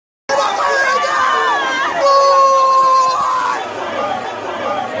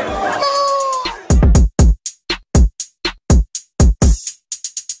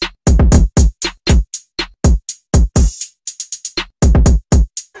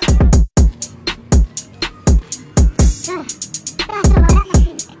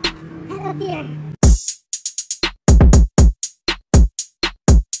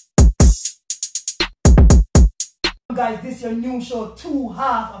guys? This your new show, 2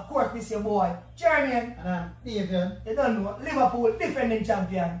 Half. Of course, this your boy, Jeremy. And I'm David. You don't know, Liverpool, defending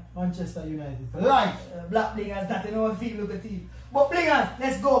champion. Manchester United for life. Black Blingers, that you know, feel look at team. But Blingers,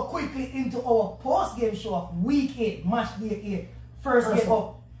 let's go quickly into our post-game show of week 8, match day 8. First game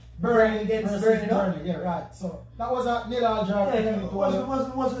of Burnley against Burnley. Yeah, right. So that was a nil-all draw.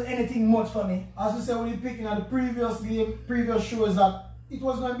 It wasn't anything much for me. As we said when you picking at the previous game, previous shows that it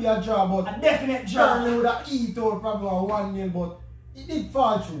was going to be a draw, but a definite draw. Burnley would have eaten out probably a 1-0, but it did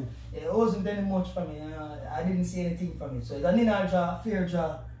fall through. Yeah, it wasn't any much for me. I didn't see anything from it. So it's a nil-all draw, fair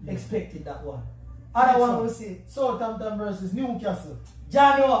draw. Expected that one. Other one we see Southampton versus Newcastle.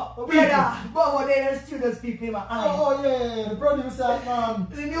 Jano, but they the students people in my eye. Oh yeah, the producer man.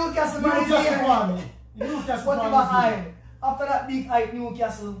 The Newcastle man is here. The Newcastle man is here. After that big hype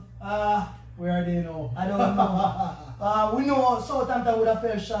Newcastle, where are they now? I don't know. We know Southampton would have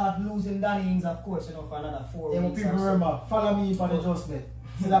fell short losing Danny Ings, of course, you know, for another 4 weeks. People remember, follow me for the adjustment.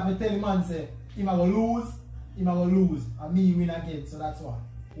 So that me tell the man say, him a go lose, and me win again. So that's why.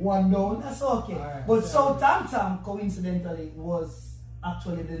 1 down. That's okay. Right, but Southampton coincidentally was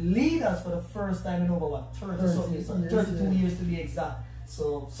actually the leaders for the first time in over what 32 years to be exact.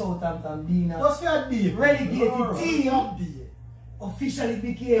 So Southampton being a relegated team officially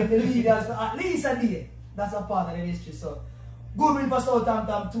became the leaders for at least a day. That's a part of the history. So good win for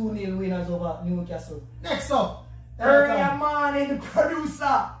Southampton, 2-0 winners over Newcastle. Next up, early morning, the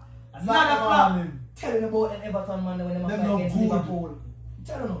producer. Another flop. Telling about an Everton man when they were against Liverpool.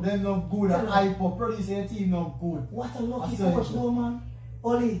 They're not good at hype up. Producing a team not good. What a lucky coach though, man.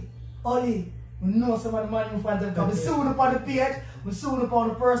 Oli, we know some of the Man U fans have come. We soon upon the page, we soon upon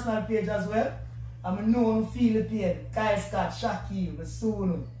the personal page as well. And we know we feel the pain. Kyle Scott, Shaquille,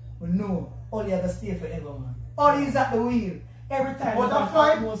 we know Oli has to stay forever, man. Oli is at the wheel. Every time but that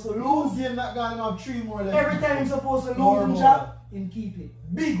fight, to lose, game that guy have 3 more than every time he's supposed to lose him job, him keep it.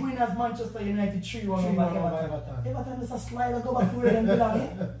 Big winners Manchester United 3-1 over Everton. Everton is a slide go back to where them belong, eh?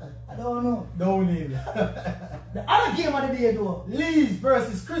 I don't know. Downhill. The other game of the day though. Leeds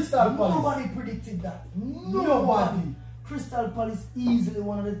versus Crystal Palace. Nobody predicted that. Nobody. Crystal Palace easily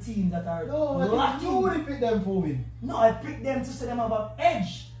one of the teams that are lucky. Nobody picked them for win. No, I picked them to say them have an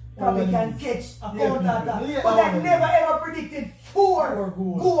edge. Probably can catch a counter attack. But I never ever predicted 4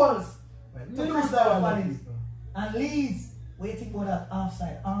 goals to Crystal Palace. And Leeds, what do you think about that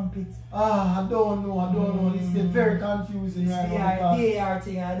offside armpit? I don't know. It's very confusing. It's the VAR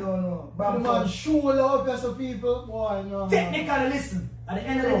thing, I don't know. The man shoulder up as a people. Boy, no. Technically, listen. At the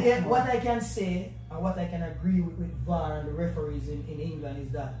end of the day, what I can say and what I can agree with VAR and the referees in England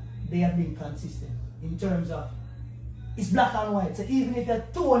is that they have been consistent in terms of it's black and white. So even if you're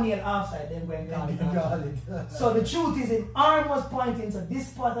toenail offside, then we're going to call it. So the truth is, his arm was pointing, so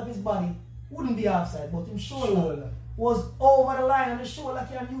this part of his body wouldn't be offside, but his shoulder was over the line, and the shoulder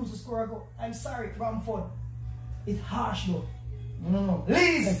can use to score a goal. I'm sorry, Bamford. It's harsh though. No.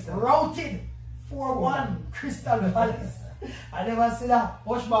 Leeds routed 4-1 Crystal Palace. I never see that.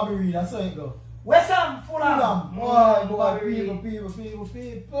 Watch Bobby Reed, that's how it go. West Ham, Fulham. People.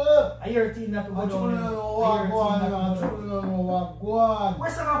 I hear a team that will go down.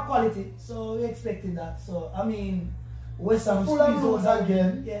 West Ham have quality, so we expected that. So, I mean, West Ham Fulham lose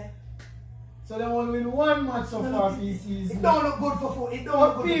again. Yeah. So they only win 1 match so far this season. It don't look good for football. It don't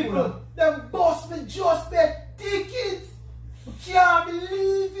look good for people. Them boss me just their tickets. Can't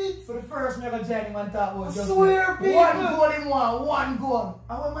believe it. For the first never joining man talk about just swear people. 1 goal in one goal.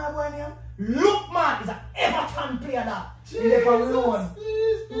 And when my boy name? Look man is an Everton player that. Jesus,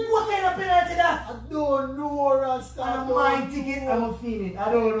 what kind of penalty that? I don't know, Rasta. And my ticket, I don't feel it.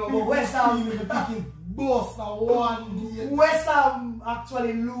 I don't know. But West Ham boss one game. West Ham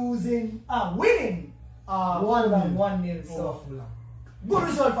actually losing, winning 1-0. So good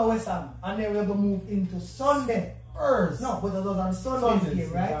result for West Ham. And then we're going to move into Sunday. No, but that was on Sunday's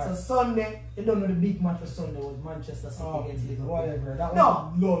game, right? So Sunday, you don't know the big match for Sunday was Manchester City against Liverpool. Whatever.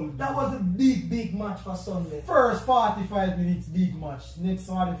 That was the big match for Sunday. First 45 minutes, big match. Next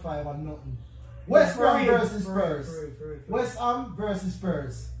 45 and nothing. West Ham versus Spurs. West Ham versus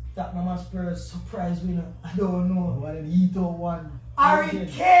Spurs. Tottenham Spurs surprise winner. I don't know. What an Ito one. Harry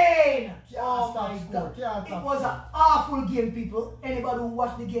Kane! Oh my God. It was an awful game, people. Anybody who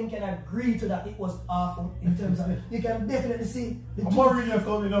watched the game can agree to that. It was awful in terms of, you can definitely see the Mourinho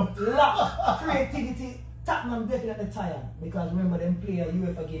coming up. Creativity. Tottenham definitely tired because remember them play a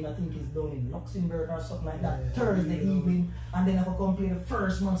UEFA game, I think it's down in Luxembourg or something like that, Thursday evening, and then have to come play the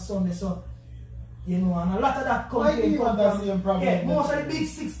first match Sunday. So you know, and a lot of that complaint from most of the big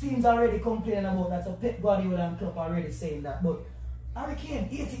 6 teams already complaining about that. So Pep Guardiola and Klopp already saying that. But Harry Kane,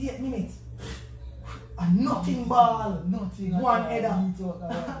 88 minutes. A nothing ball. Nothing. One header.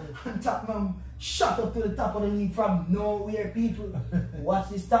 And Tottenham shot up to the top of the league from nowhere, people. Watch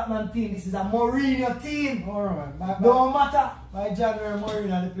this Tottenham team. This is a Mourinho team. Alright, no matter. By January,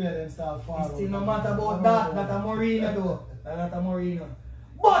 Mourinho the player them start forward. Still no matter about that. Not a Mourinho though. Not a Mourinho.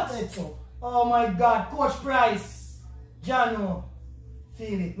 But oh my God, Coach Price, Jano,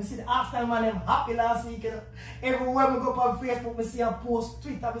 feel it. We see the Arsenal man them happy last week. Everywhere we go up on Facebook, we see a post,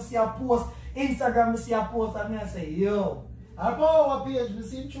 Twitter, we see a post, Instagram, we see a post, and I say, yo. I for our page, we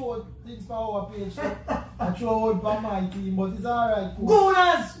see throw things for our page. I throw out for my team, but it's alright.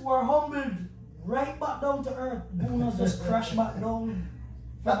 Gunners were humbled right back down to earth. Gunners just crashed back down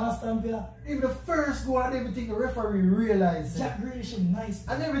from Aston Villa. Even the first goal and everything the referee realized. Jack Grealish is nice.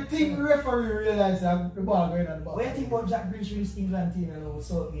 And everything the referee realized that the ball going on the ball. What do you think about Jack Grealish with this England team and with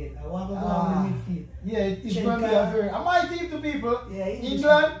Southgate? I want to go on the midfield. Yeah, it's going to be a very... my team to people. Yeah,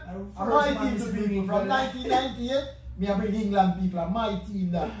 England. My team to people. From 1998, me I bring England people. My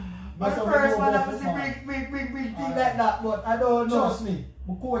team that. But the first one I was a big team like that, but I don't know. Trust me,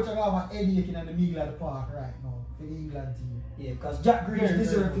 my coach I have an headache in the middle of the park right now for the England team. Yeah, because Jack Grealish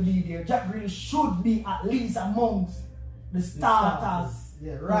deserves to be there. Jack Grealish should be at least amongst the starters.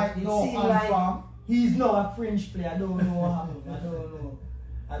 Yeah, right now. It seems like he's now a fringe player. I don't know what happened.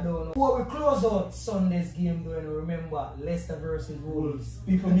 I don't know. Before we close out Sunday's game, though, remember Leicester versus Wolves.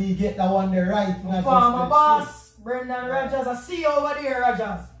 People me get that one there right. Former boss, Brendan Rodgers. I see you over there,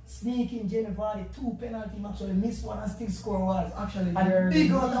 Rodgers. Sneaking Jennifer, the 2 penalty actually missed one and still score was. Actually, and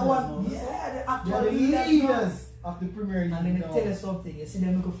big out the one. Yeah, they actually leaders of the Premier League. And then they tell us something. You see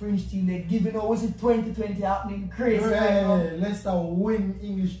them look a fringe team, they're giving out, was it 2020 happening crazy right now? Leicester win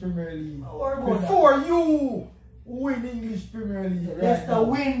English Premier League. Before you win English Premier League. Leicester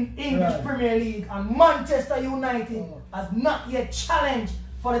win English Premier League, and Manchester United has not yet challenged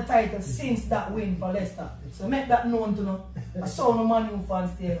for the title since that win for Leicester. So make that known to know. I saw no Man U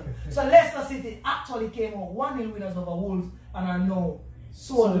fans there. So Leicester City actually came out 1-0 winners over Wolves and are now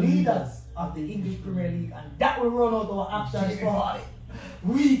sole leaders of the English Premier League, and that will run out our actions for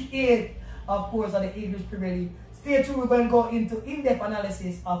week 8, of course, of the English Premier League. Stay tuned, we're going to go into in-depth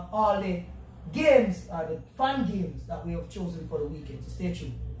analysis of all the games, the fan games that we have chosen for the weekend. So stay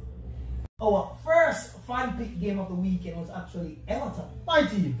tuned. Our first fan pick game of the weekend was actually Everton, my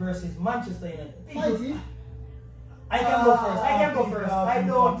team, versus Manchester United. My team? I can go first. I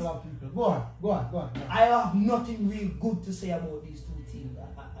don't. Go on. I have nothing real good to say about these two teams.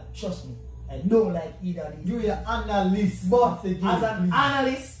 Trust me. I don't like either of these. You're an analyst. But as an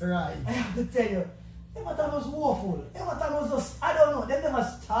analyst, right, I have to tell you, Everton was woeful. Everton was just, I don't know, they never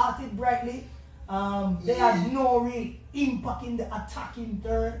started brightly. They had no real impact in the attacking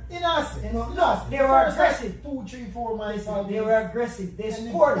third. In a sense. You know, they were aggressive. 2, 3, 4 miles. They were aggressive. They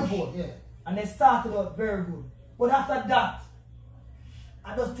scored the ball. Yeah. And they started out very good. But after that,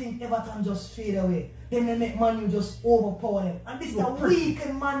 I just think Everton just fade away. Then they make Man U just overpower them. And this is a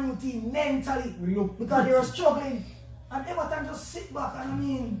weakened Man U team mentally. Because they were struggling. And Everton just sit back. And I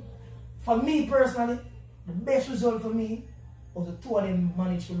mean, for me personally, the best result for me was the two of them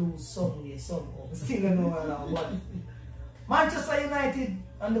managed to lose someday, somehow. Still don't know what. Manchester United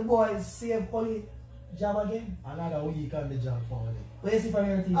and the boys save only job again. Another week on the job for them. What is it for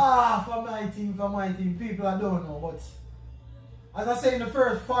your team? For my team, people I don't know, but as I say in the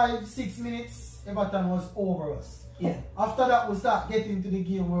first 5-6 minutes, Everton was over us. Yeah. After that, we start getting to the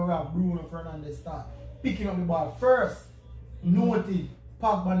game where we have Bruno Fernandes start picking up the ball first. Noted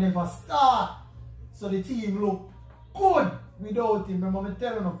Pogba never start, so the team look good without him. Remember me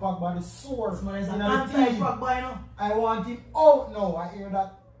telling you, Pogba the source man is in an the team. Pogba, you know? I want him out now. I hear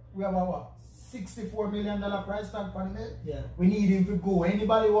that we have a what? $64 million price tag on him. Yeah. We need him to go.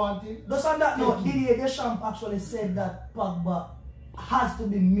 Anybody want him? Just on that note, Didier Deschamps actually said that Pogba has to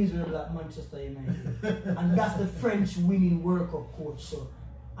be miserable at Manchester United. And that's the French winning World Cup coach. So,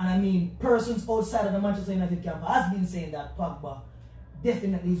 and I mean, persons outside of the Manchester United camp has been saying that Pogba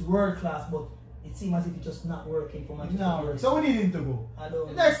definitely is world class, but it seems as if it's just not working for Manchester United. So we need him to go.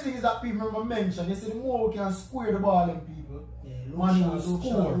 The next thing is that people remember mention, they say the more we can square the ball in people, Man will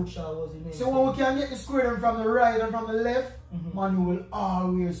score. So when we can get the square them from the right and from the left, Man will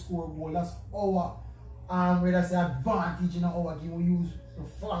always score goal. That's our where that's the advantage in our game. We use the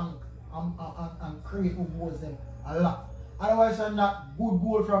flank and create goals them a lot. Otherwise than that, good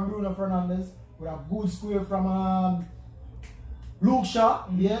goal from Bruno Fernandes, with a good square from Luke Shaw,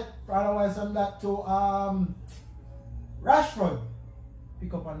 otherwise than that to Rashford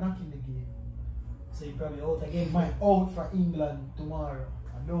pick up a knock in the game. So you're probably out again. Might out for England tomorrow.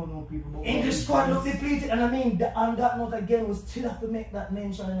 I don't know people. But English squad look depleted, and I mean, on that note again, we still have to make that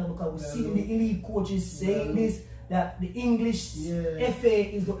mention, you know, because we see the elite coaches saying this, that the English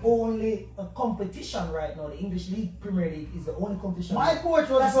FA is the only competition right now. The English League Premier League is the only competition. My coach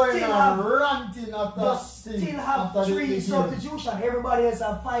was going on ranting after still have 3 substitutions. Everybody else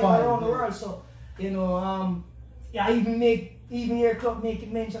have 5 around the world. So, you know, yeah, even your club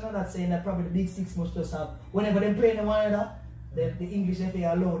making mention of that, saying that probably the big 6 must just have, whenever they play them one another, the English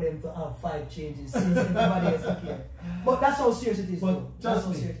FA allow them to have 5 changes since everybody else is here. But that's how serious it is. But that's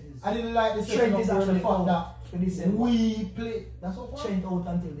how serious it is. I didn't like the Trent is actually fact that we play. That's what Trent out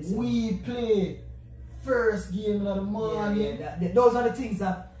until this. We play first game of the morning. Those are the things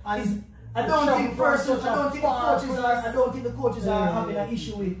that I don't think the coaches are having an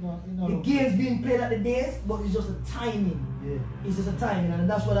issue with the games being played at the days, but it's just a timing. Yeah. It's just a timing, and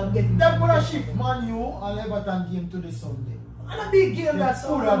that's what I'm getting. They're gonna shift Man U and Everton game to the Sunday. And a big game that's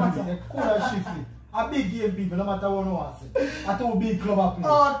all that matter. They could have shifted. A big game, people, no matter what you want to say. A 2 big club are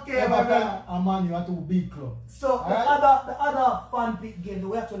playing. Okay, Everton and Man U are 2 big club. So the other fan pick game,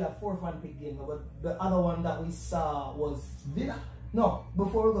 we actually have 4 fan pick games, but the other one that we saw was Villa. No,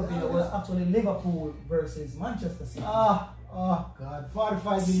 before we go Villa, was actually Liverpool versus Manchester City. Oh God,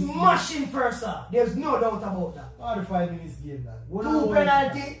 45 minutes. Smashing first half. There's no doubt about that. 45 minutes game that. 2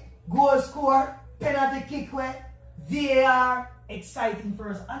 penalty, goal score, penalty kick away, VAR, exciting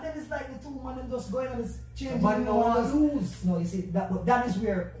first. And then it's like the 2 men just going on this changing. Man, no one lose. No, you see, that is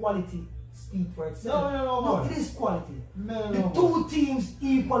where quality speaks for itself. No, it is quality. The 2 teams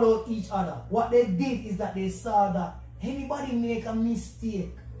equal out each other. What they did is that they saw that anybody make a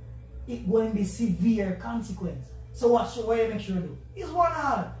mistake, it going to be severe consequence. So what you make sure do? It's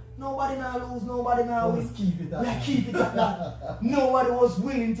 1-1. Nobody now lose, nobody now win. Keep it at that. Keep it at that. Nobody was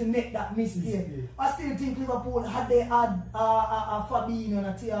willing to make that mistake. I still think Liverpool, had they had a Fabinho and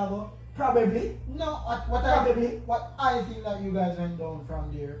a Thiago, probably. No, what I think that you guys went down from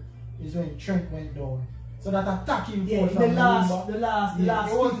there is when Trent went down. So that attacking force from the last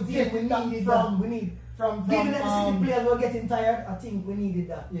it wasn't we need from given that the City players were getting tired, I think we needed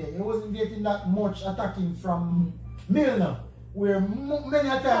that. Yeah, it wasn't getting that much attacking from Milner, where many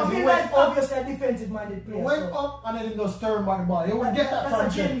times he went obviously a defensive minded player. Went up and then he just turned back the ball. You won't get that from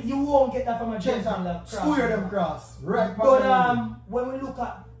Trent. You won't get that from a Trent. Square them cross. Right. But when we look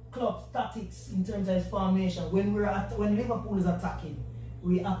at club tactics in terms of his formation, when Liverpool is attacking,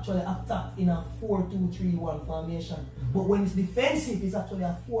 we actually attack in a 4-2-3-1 formation. But when it's defensive, it's actually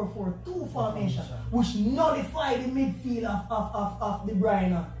a 4-4-2 formation, which nullify the midfield of De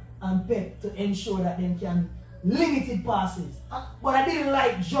Bruyne and Pep to ensure that they can limited passes. But I didn't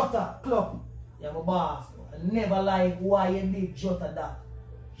like Jota, Klopp. Yeah, my boss. I never like why you make Jota that.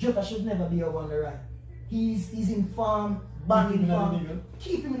 Jota should never be over on the right. He's in form. Back in form.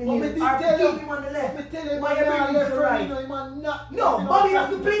 Keep him in the middle. Keep him on the left. Why you bring him to the right? No, Bobby has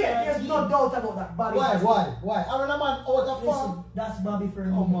to play it. There's no doubt about that. Bobby Why? I run a man out of form. That's Bobby for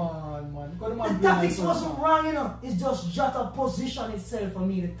me. Come on, man. The tactics wasn't wrong, you know. It's just Jota position itself for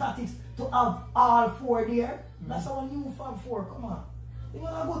me. The tactics to have all 4 there. That's our new Fab 4. Come on. You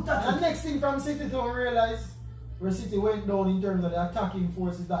want a good tactics. And next thing from City to realize where City went down in terms of the attacking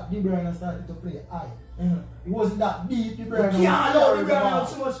forces, that De Bruyne started to play high. It wasn't that deep. De Bruyne had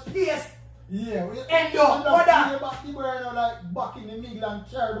so much pace. Yeah, end up. What that? De Bruyne like back in the middle and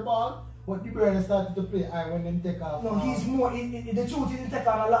carry the ball, but De Bruyne started to play high when they take off. No, he's more. The truth is, he take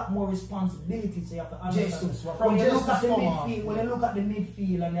on a lot more responsibility. So you have to understand. When you look at the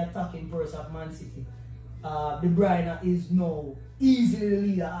midfield and the attacking person of Man City, De Bruyne is now easily the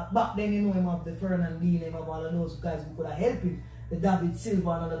leader. Back then, you know him of the Fernandinho, him of all of those guys who could have helped him. The David Silva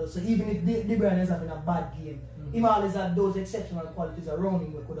and all of those. So even if De Bruyne is having a bad game, he always had those exceptional qualities around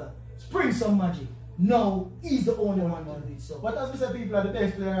him who could have spring some magic. Now he's the only one to do it. So, but as we said, people are the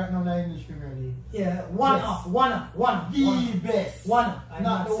best player right now in the English Premier League. Yeah, one up. The best.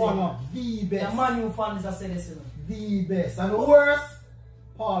 Not the one up. The best. The Man U fans are saying this. The best. And the worst,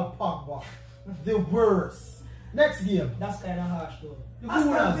 Paul Pogba. The worst. Next game. That's kind of harsh though. The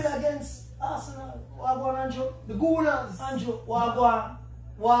Aston Villa against Arsenal. Wagwan, Andrew. The Gunners. Andrew, Wagwan,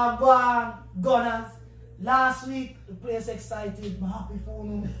 Gunners. Last week, the place excited. I'm happy for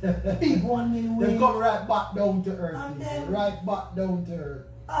them. Big 1-0 win. They come right back down to earth. And then, right back down to earth.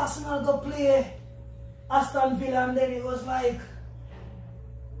 Arsenal go play Aston Villa, and then it was like,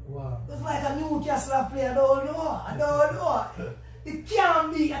 wow. It was like a Newcastle player. I don't know. It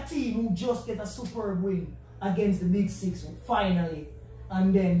can't be a team who just get a superb win against the Big Six finally,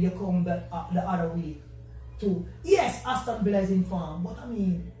 and then you come the other week to, yes, Aston Villa is in form, but I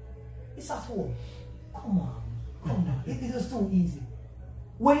mean, it's at home. Come on. It is too easy.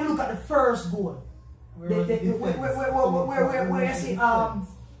 when you look at the first goal, where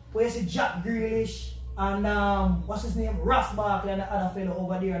you see Jack Grealish and what's his name, Ross Barkley and the other fellow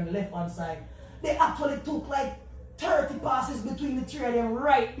over there on the left hand side, they actually took like 30 passes between the three of them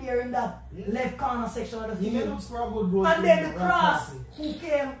right there in that left corner section of the field. And then the cross who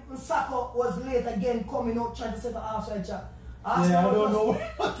came, Saka was late again coming out trying to set an offside shot. Arsenal I don't know.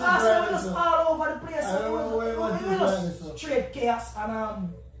 Arsenal was just all over the place. It was straight chaos. And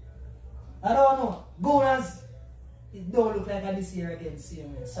I don't know. Gunners, it don't look like a this year again.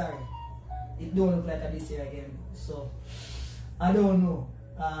 Sorry. It don't look like a this year again. So, I don't know.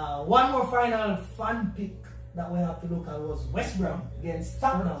 One more final fun pick that we have to look at was West Brom against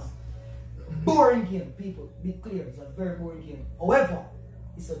Tottenham. Boring game, people. Be clear, it's a very boring game. However,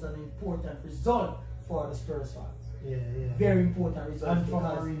 it's an important result for the Spurs fans. Very important result. And for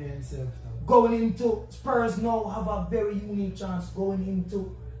Mourinho himself. Going into Spurs now have a very unique chance going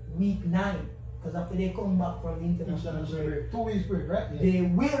into week 9. Because after they come back from the international break, 2 weeks break, right? They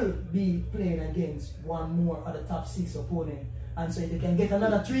will be playing against one more of the top 6 opponent. And so if they can get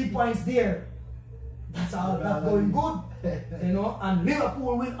another 3 points there, that's going good. You know, and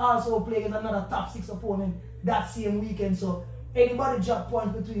Liverpool will also play against another top 6 opponent that same weekend. So anybody drop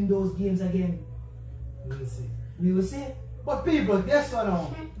points between those games again, we will see. We will see. But people, guess what now?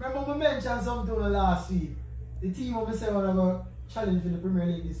 Remember we mentioned something on the last week. The team of the 7 are challenge in the Premier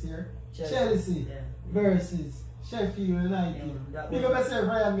League this year. Chelsea versus Sheffield United. Big up yourself,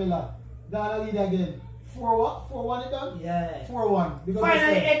 Ryan Miller. Gonna lead again. 4-1? 4-1 it done? Yeah. 4-1.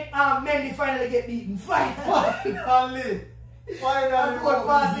 Finally, Mendy finally get beaten. Finally. Finally. Good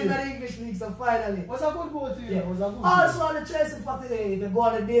pass in the English league, so finally. What's a good goal to you? Also on the Chelsea factor today, if you go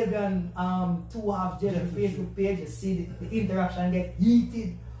on the Davian 2.5 Jeffrey Facebook page, you see the interaction get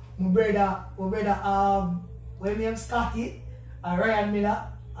heated. My brother, when we have Scotty and Ryan Miller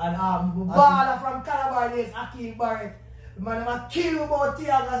and baller from Calabar days, Akeem Barrett. Man, I'm kill you about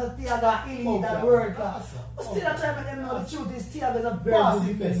Thiago as a Thiago elite and world class. But still I try to make them know the truth is Thiago is a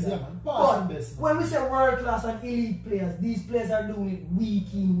very good defender. But when we say world class and elite players, these players are doing it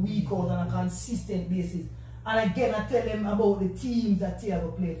week in, week out on a consistent basis. And again, I tell them about the teams that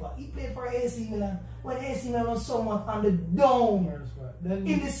Thiago played for. He played for AC Milan when AC Milan was somewhat on the down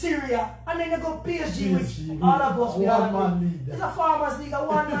in the Syria. And then they go PSG, which all of us, it's a farmers league, a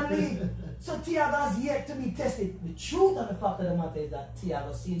one-man league. So Thiago has yet to be tested. The truth of the fact of the matter is that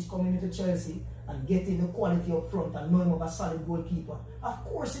Thiago, since coming into Chelsea and getting the quality up front and knowing of a solid goalkeeper, of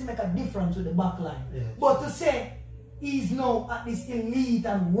course he make a difference with the back line. Yeah. But to say he's now at this elite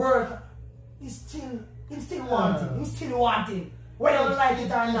and work, he's still wanting. He's still wanting. Whether you like it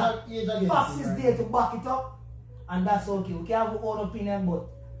or not, facts is there to back it up, and that's okay. We can have our own opinion, but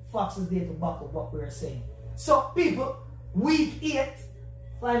facts is there to back up what we're saying. So people, week 8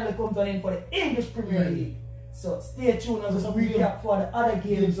 finally come to an end for the English Premier League. So stay tuned as we recap for the other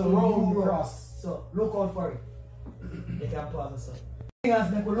games around Europe. So look out for it. You can pause us up.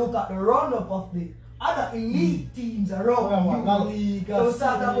 As we look at the roundup of the other elite teams around Europe. La Liga, so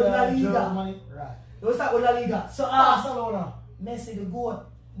start with La Liga. Germany. Right. We'll start with La Liga. So Barcelona. Messi the goat.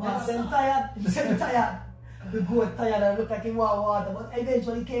 Barcelona tired. The goat tired and looked like he wanted water, but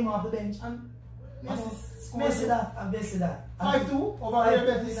eventually he came off the bench and Messi that. 5-2 over Real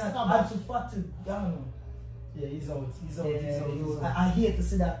Betis. Yeah, he's out. I hate to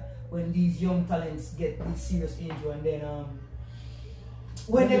see that when these young talents get these serious injury and then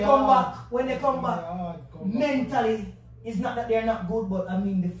when they come back, mentally, it's not that they're not good, but I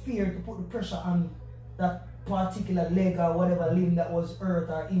mean the fear to put the pressure on that particular leg or whatever limb that was hurt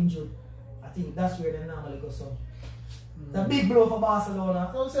or injured. I think that's where they normally go. So the big blow for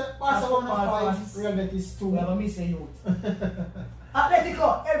Barcelona. So say Barcelona 5, Real Betis 2. We have a missing youth.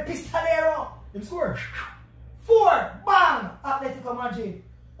 Atletico, El Pistolero. Him score. 4, bang! Atletico Madrid.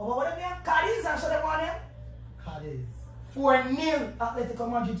 Over what name? Cadiz, and so them on them? Cadiz. 4-0. Atletico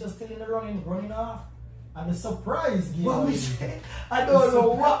Madrid just still in the running off. And the surprise game. What we say? I don't know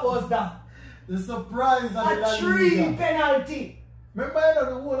what was that. The surprise of the La Liga. 3 penalty. Remember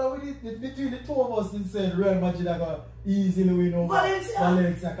the one we did between the two of us and said Real Madrid are going to easily win over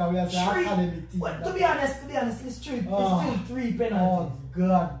Valencia. Because we have an academy team. Well, to be honest, it's true. It's still 3 penalties. Oh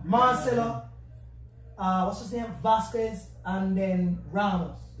God. Marcelo, what's his name? Vasquez, and then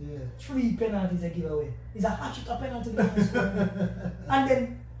Ramos. Yeah. 3 penalties they give away. It's a hat-trick of penalty. And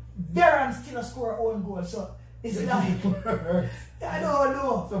then Varane still score own goal. So it's like I don't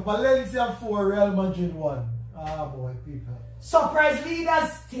know. So Valencia 4, Real Madrid 1. Ah boy, people. Surprise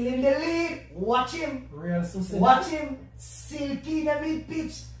leaders still in the lead. Watch him. Real Sociedad. Watch him. Still keen the mid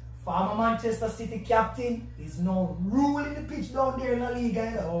pitch. former Manchester City captain, is now ruling the pitch down there in La Liga.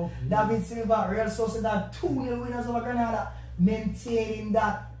 You know? David Silva, Real Sociedad 2-0 winners over Granada, maintaining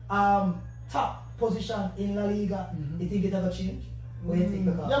that top position in La Liga. You think it ever change? What do you think?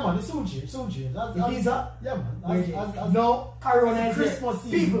 Yeah, man, it's so change. It is up? Yeah, man. No, Corona is Christmas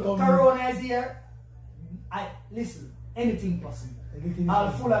here. People, Corona is here. Listen, anything possible. All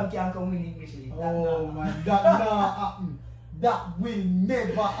Fulham can come win English League. Oh man, that not happen. That will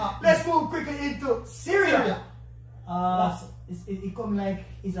never happen. Let's move quickly into Syria. It come like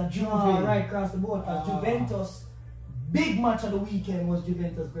it's a draw right across the board. Juventus, big match of the weekend was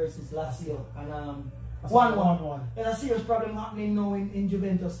Juventus versus Lazio, and 1-1. There's a serious problem happening now in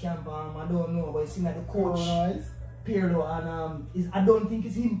Juventus camp. I don't know, but it seems like the coach Pirlo, and I don't think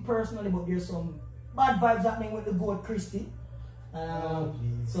it's him personally, but there's some bad vibes happening with the goat Christie.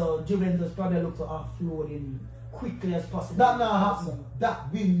 So Juventus probably look to offload him quickly as possible. That not happen. That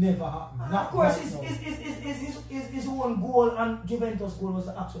will never happen. Of course, his own goal and Juventus' goal was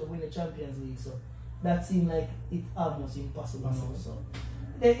to actually win the Champions League. So that seemed like it almost impossible now. So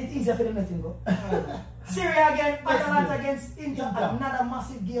it's easier for them letting go. Syria again, Atalanta against Inter, another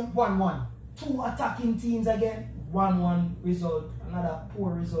massive game. 1-1. Two attacking teams again. 1-1 result. Another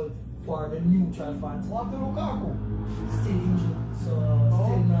poor result for the neutral fans. What the Lukaku? Still injured, so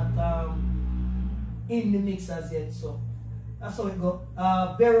still not in the mix as yet. So that's how it go.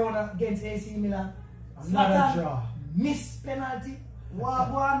 Verona against AC Milan. Another draw. Missed penalty.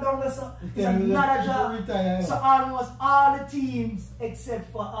 One down there, so it's another draw. So almost all the teams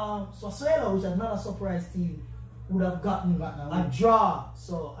except for Sassuolo, which is another surprise team, would have gotten a draw.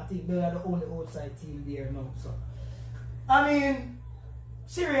 So I think they are the only outside team there now. So I mean,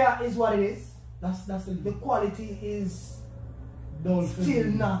 Syria is what it is. That's the quality is still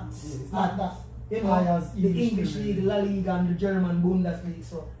not that you know the English League, La Liga, and the German Bundesliga.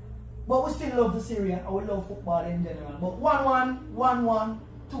 So, but we still love the Syria and we love football in general. But 1-1, 1-1,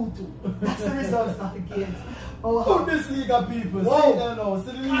 2-2. That's the results of the games. Bundesliga people. Whoa.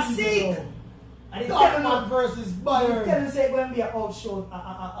 Classic. Dortmund versus Bayern. Tell them say it's going to be an outshot.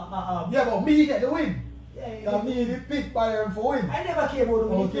 Yeah, but me get the win. That means you pick Bayern for win. I never care about the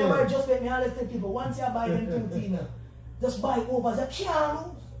win. If you just let me always tell people, once you buy them 2 teams, just buy overs. You can't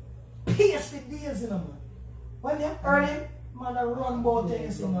lose. Pace with deals, you know, man. When they're earning, man, I run both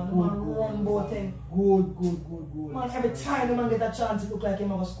things, man. Run both things. Good. Man, every time the man get a chance, it look like he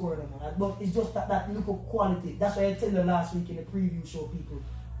never scored, man. But it's just that little quality. That's why I tell you last week in the preview show, people,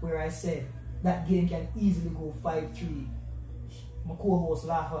 where I said that game can easily go 5-3. My co-host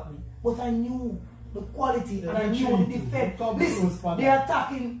laughed at me. But I knew the quality and I knew the defense. Listen,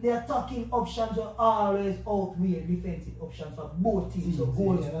 the attacking options are always outweigh defensive options for both teams. So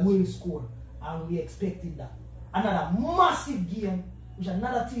goals will score. And we expected that. Another massive game, which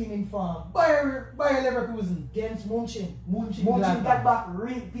another team in form. Bayer Leverkusen against Munchen. Munchen got back.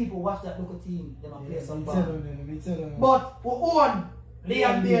 Real people watch that local team. They might play some ball. But we won.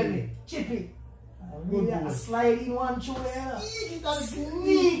 Liam Bailey, Chippy. Really a sliding one through there.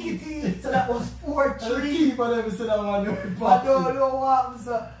 Sneaky team. So that was 4-3. I don't know what happened.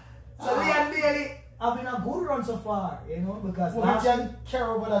 So Liam Bailey having a good run so far, you know, because we can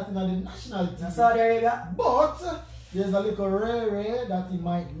care about that in the national team. That's how there you go. But there's a little rare that he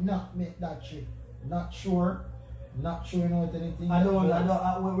might not make that trip. Not sure. Not sure about anything.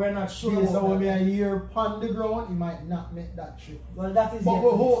 We're not sure. Based on me a year on the ground, he might not make that trip. Well, that is. But we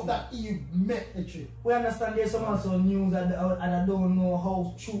hope that he make the trip. We understand there's some also news, and I don't know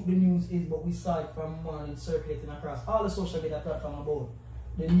how true the news is, but we saw it from morning circulating across all the social media platforms about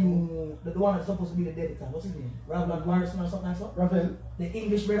the new, the one that's supposed to be the debutant. What's his name? Ravel Morrison or something like that. Ravel, the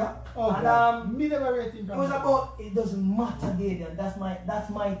English brother. Oh, and me never rate him. It was about. It doesn't matter, Gideon. That's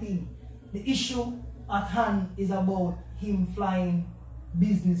my thing. The issue at hand is about him flying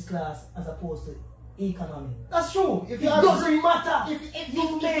business class as opposed to economy. That's true. If it doesn't matter. If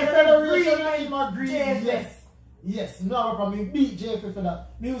you made an agreement, yes. No problem. Beat JF for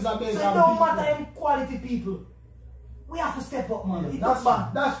that. So it don't matter in quality people. We have to step up, man. Yeah,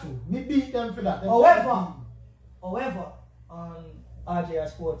 that's true. We beat them for that. However, on RJR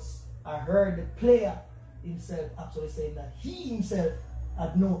Sports, I heard the player himself actually saying that he himself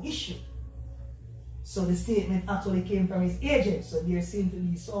had no issue. So the statement actually came from his agent. So there seemed to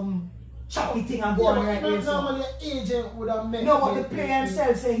be some choppy thing going on right there. Normally an agent would have made. No, but the player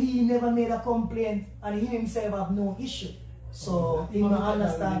himself said he never made a complaint and he himself have no issue. So he don't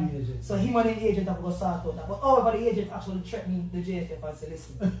understand. So him and the agent have got to sort out that. But however, the agent actually threatened the JFF and said,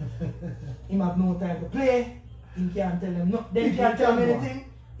 listen, him have no time to play. He can't tell them no. They can't tell him anything.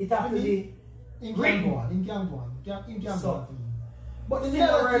 It have to be written. He can't go on. But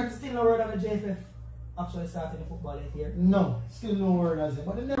still no word of the JFF actually starting the football yet here. No, still no word as it.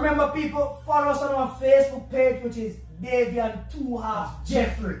 But remember, people, follow us on our Facebook page, which is Davian 2.5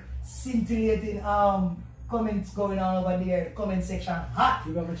 Jeffrey. Scintillating comments going on over there. The comment section hot.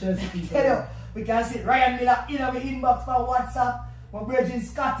 You got my Chelsea people. Tell you, we can see Ryan Miller in our inbox for WhatsApp. My brethren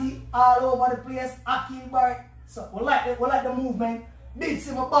Scotty all over the place. Akim Barrett. So we like the movement. Big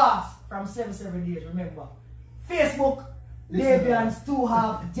Simmer Boss from 7 Days. Remember, Facebook Davian's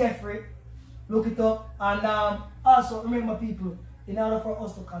 2.5 Jeffrey. Look it up. And also remember, people, in order for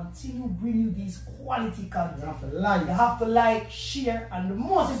us to continue bringing you these quality content, you have to like. You have to like, share, and the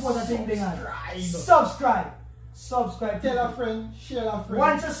most important thing, subscribe. Subscribe. Tell a friend, share a friend.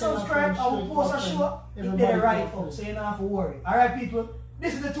 Once you subscribe, I will post a show. It did it right up, so you don't have to worry. Alright, people,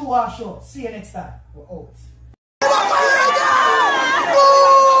 this is the 2.5 show. See you next time. We're out.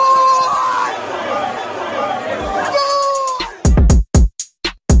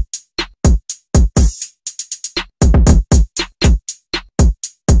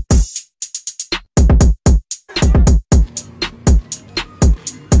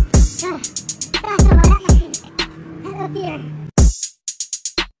 Here.